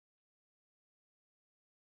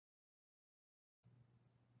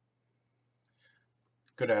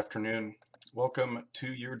Good afternoon. Welcome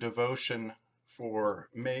to your devotion for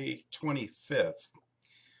May 25th.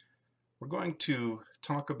 We're going to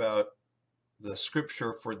talk about the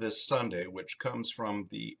scripture for this Sunday, which comes from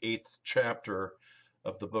the 8th chapter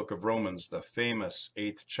of the book of Romans, the famous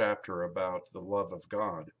 8th chapter about the love of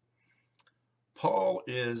God. Paul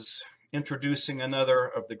is introducing another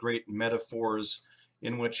of the great metaphors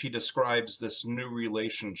in which he describes this new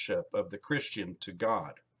relationship of the Christian to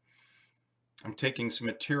God. I'm taking some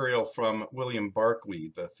material from William Barclay,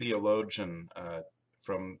 the theologian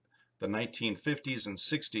from the 1950s and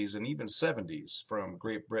 60s and even 70s from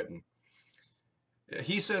Great Britain.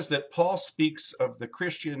 He says that Paul speaks of the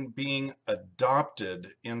Christian being adopted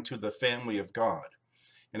into the family of God.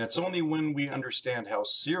 And it's only when we understand how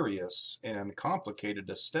serious and complicated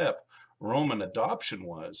a step Roman adoption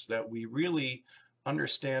was that we really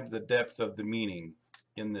understand the depth of the meaning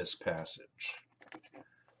in this passage.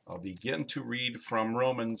 I'll begin to read from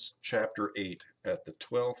Romans chapter 8 at the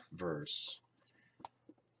 12th verse.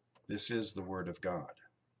 This is the word of God.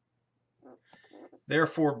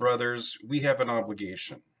 Therefore, brothers, we have an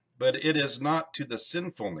obligation, but it is not to the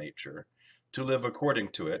sinful nature to live according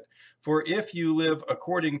to it. For if you live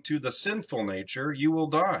according to the sinful nature, you will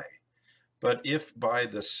die. But if by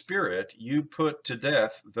the Spirit you put to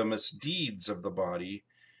death the misdeeds of the body,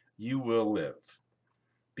 you will live.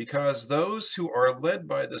 Because those who are led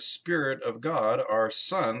by the Spirit of God are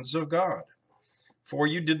sons of God. For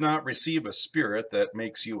you did not receive a spirit that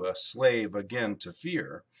makes you a slave again to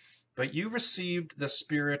fear, but you received the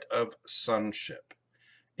Spirit of sonship,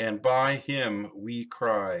 and by him we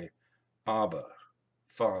cry, Abba,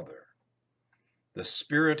 Father. The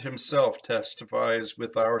Spirit himself testifies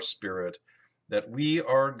with our spirit that we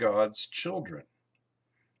are God's children.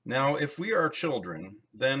 Now, if we are children,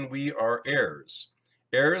 then we are heirs,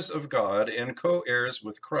 heirs of God and co-heirs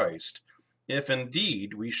with Christ, if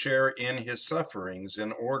indeed we share in his sufferings,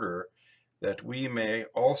 in order that we may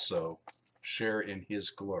also share in his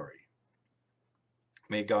glory.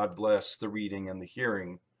 May God bless the reading and the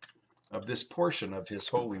hearing of this portion of his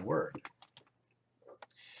holy word.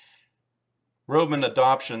 Roman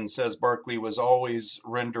adoption, says Barclay, was always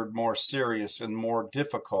rendered more serious and more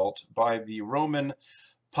difficult by the Roman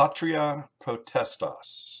patria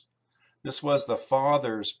potestas. This was the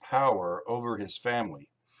father's power over his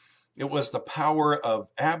family. It was the power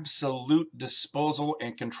of absolute disposal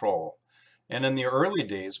and control, and in the early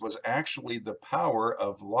days was actually the power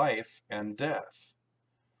of life and death.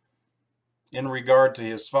 In regard to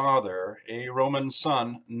his father, a Roman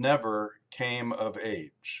son never came of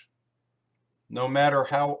age. No matter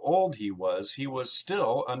how old he was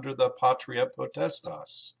still under the patria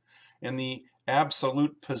potestas, in the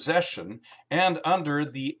absolute possession and under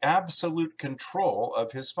the absolute control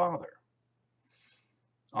of his father.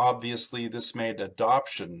 Obviously, this made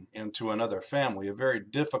adoption into another family a very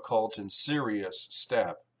difficult and serious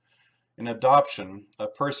step. In adoption, a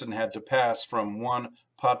person had to pass from one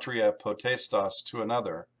patria potestas to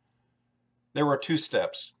another. There were two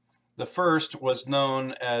steps. The first was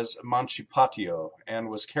known as mancipatio and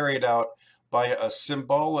was carried out by a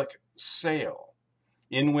symbolic sale,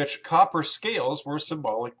 in which copper scales were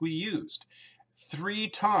symbolically used. 3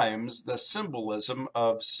 times the symbolism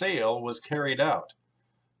of sale was carried out.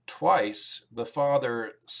 Twice the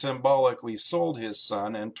father symbolically sold his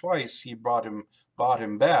son, and twice he bought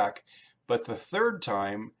him back, but the third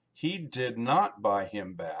time he did not buy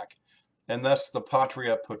him back, and thus the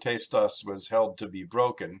patria potestas was held to be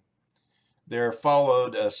broken. There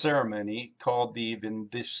followed a ceremony called the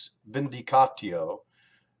vindicatio.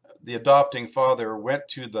 The adopting father went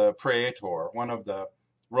to the praetor, one of the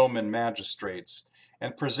Roman magistrates,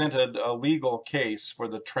 and presented a legal case for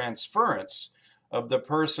the transference of the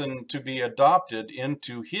person to be adopted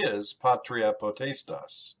into his patria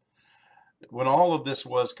potestas. When all of this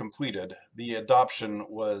was completed, the adoption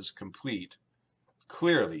was complete.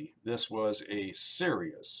 Clearly, this was a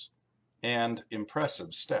serious and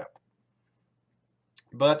impressive step.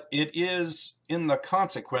 But it is in the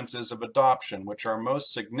consequences of adoption which are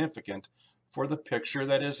most significant for the picture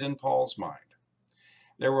that is in Paul's mind.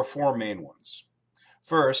 There were 4 main ones.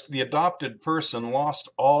 First, the adopted person lost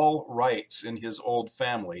all rights in his old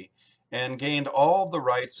family and gained all the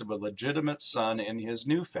rights of a legitimate son in his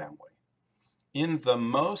new family. In the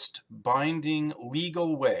most binding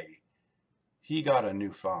legal way, he got a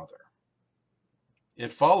new father.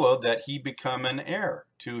 It followed that he became an heir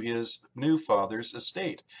to his new father's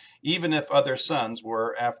estate. Even if other sons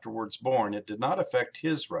were afterwards born, it did not affect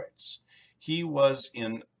his rights. He was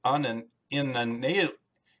inalienably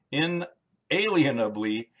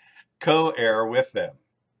co-heir with them.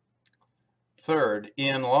 Third,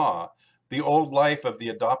 in law, The old life of the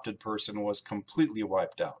adopted person was completely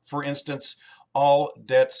wiped out. For instance, all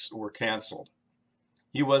debts were canceled.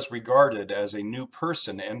 He was regarded as a new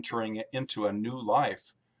person entering into a new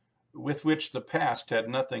life with which the past had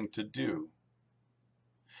nothing to do.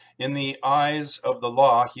 In the eyes of the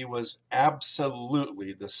law, he was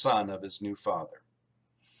absolutely the son of his new father.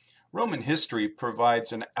 Roman history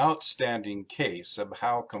provides an outstanding case of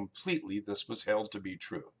how completely this was held to be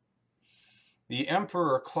true. The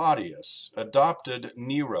Emperor Claudius adopted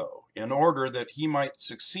Nero in order that he might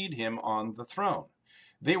succeed him on the throne.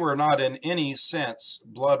 They were not in any sense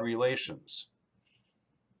blood relations.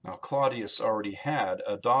 Now, Claudius already had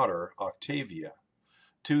a daughter, Octavia.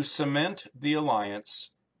 To cement the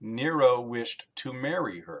alliance, Nero wished to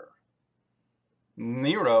marry her.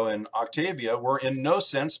 Nero and Octavia were in no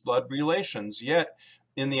sense blood relations, yet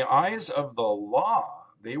in the eyes of the law,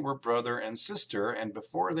 they were brother and sister, and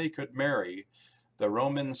before they could marry, the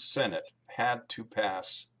Roman Senate had to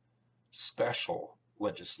pass special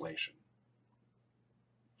legislation.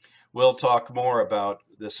 We'll talk more about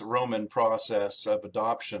this Roman process of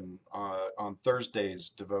adoption on Thursday's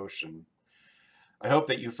devotion. I hope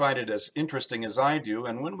that you find it as interesting as I do,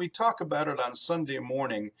 and when we talk about it on Sunday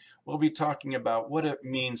morning, we'll be talking about what it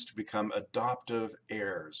means to become adoptive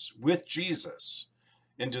heirs with Jesus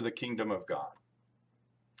into the kingdom of God.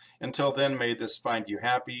 Until then, may this find you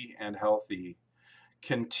happy and healthy.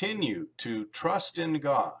 Continue to trust in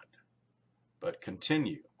God, but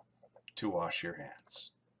continue to wash your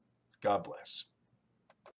hands. God bless.